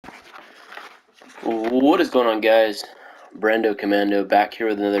What is going on, guys? Brando Commando back here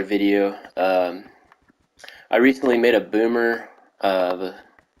with another video. I recently made a boomer of a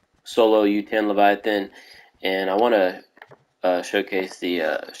solo u10 Leviathan, and I want to showcase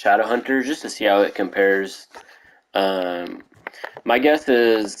the Shadow Hunter just to see how it compares. Um, my guess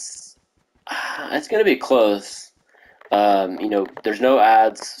is it's going to be close. There's no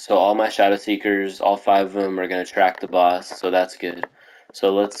ads, so all my Shadow Seekers, all 5 of them, are going to track the boss, so that's good.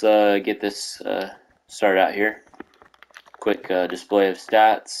 So let's get this started out here. Quick display of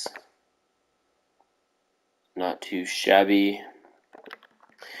stats, not too shabby.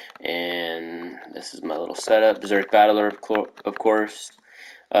 And this is my little setup. Berserk Battler, of course.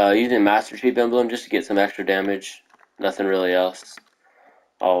 Using Master Chief Emblem just to get some extra damage. Nothing really else.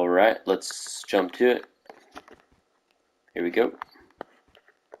 Alright, let's jump to it. Here we go.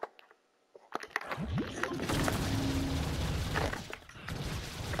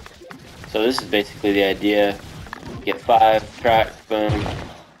 So this is basically the idea. Get 5, track, boom.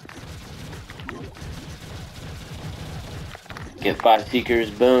 Get 5 Seekers,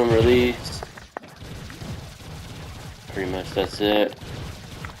 boom, release. Pretty much that's it.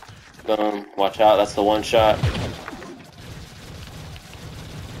 Boom, watch out, that's the one shot.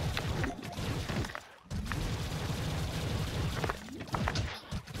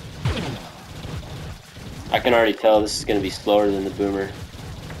 I can already tell this is going to be slower than the boomer.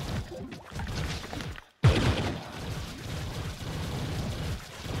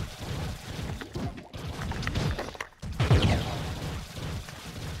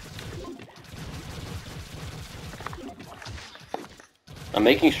 I'm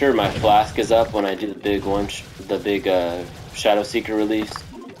making sure my flask is up when I do the big Shadow Seeker release.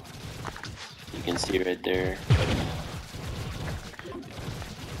 You can see right there.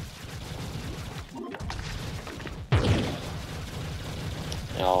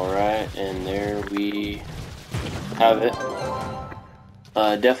 Alright, and there we have it.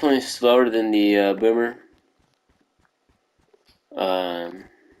 Definitely slower than the boomer.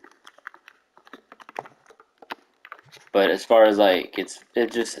 But as far as like it's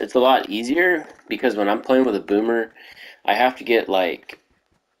a lot easier because when I'm playing with a boomer, I have to get like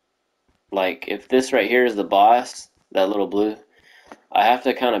if this right here is the boss, that little blue, I have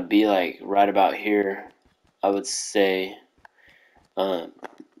to kind of be like right about here, I would say,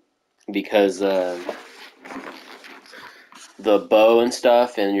 because the bow and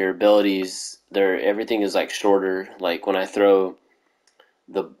stuff and your abilities, everything is like shorter. Like when I throw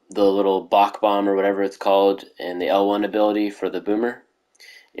the little Bach bomb or whatever it's called, and the L1 ability for the boomer,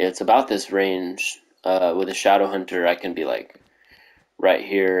 it's about this range. With a Shadow Hunter, I can be like right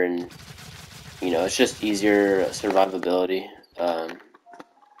here, and it's just easier survivability.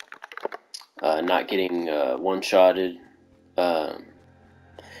 Not getting one-shotted. But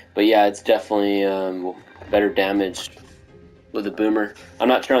yeah, it's definitely better damage with the boomer. I'm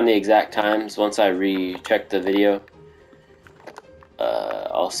not sure on the exact times. Once I recheck the video,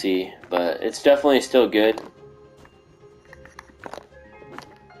 I'll see. But it's definitely still good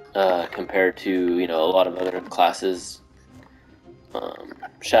compared to a lot of other classes.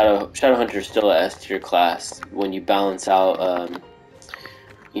 Shadow Hunter is still a S tier class when you balance out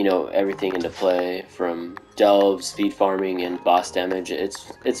everything into play from delves, speed farming, and boss damage.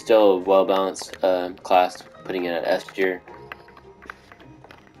 It's still a well balanced class, putting it at S tier.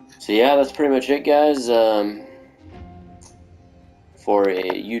 So yeah, that's pretty much it, guys. For a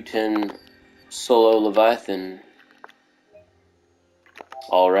u10 solo Leviathan.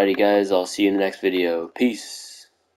 Alrighty, guys, I'll see you in the next video. Peace.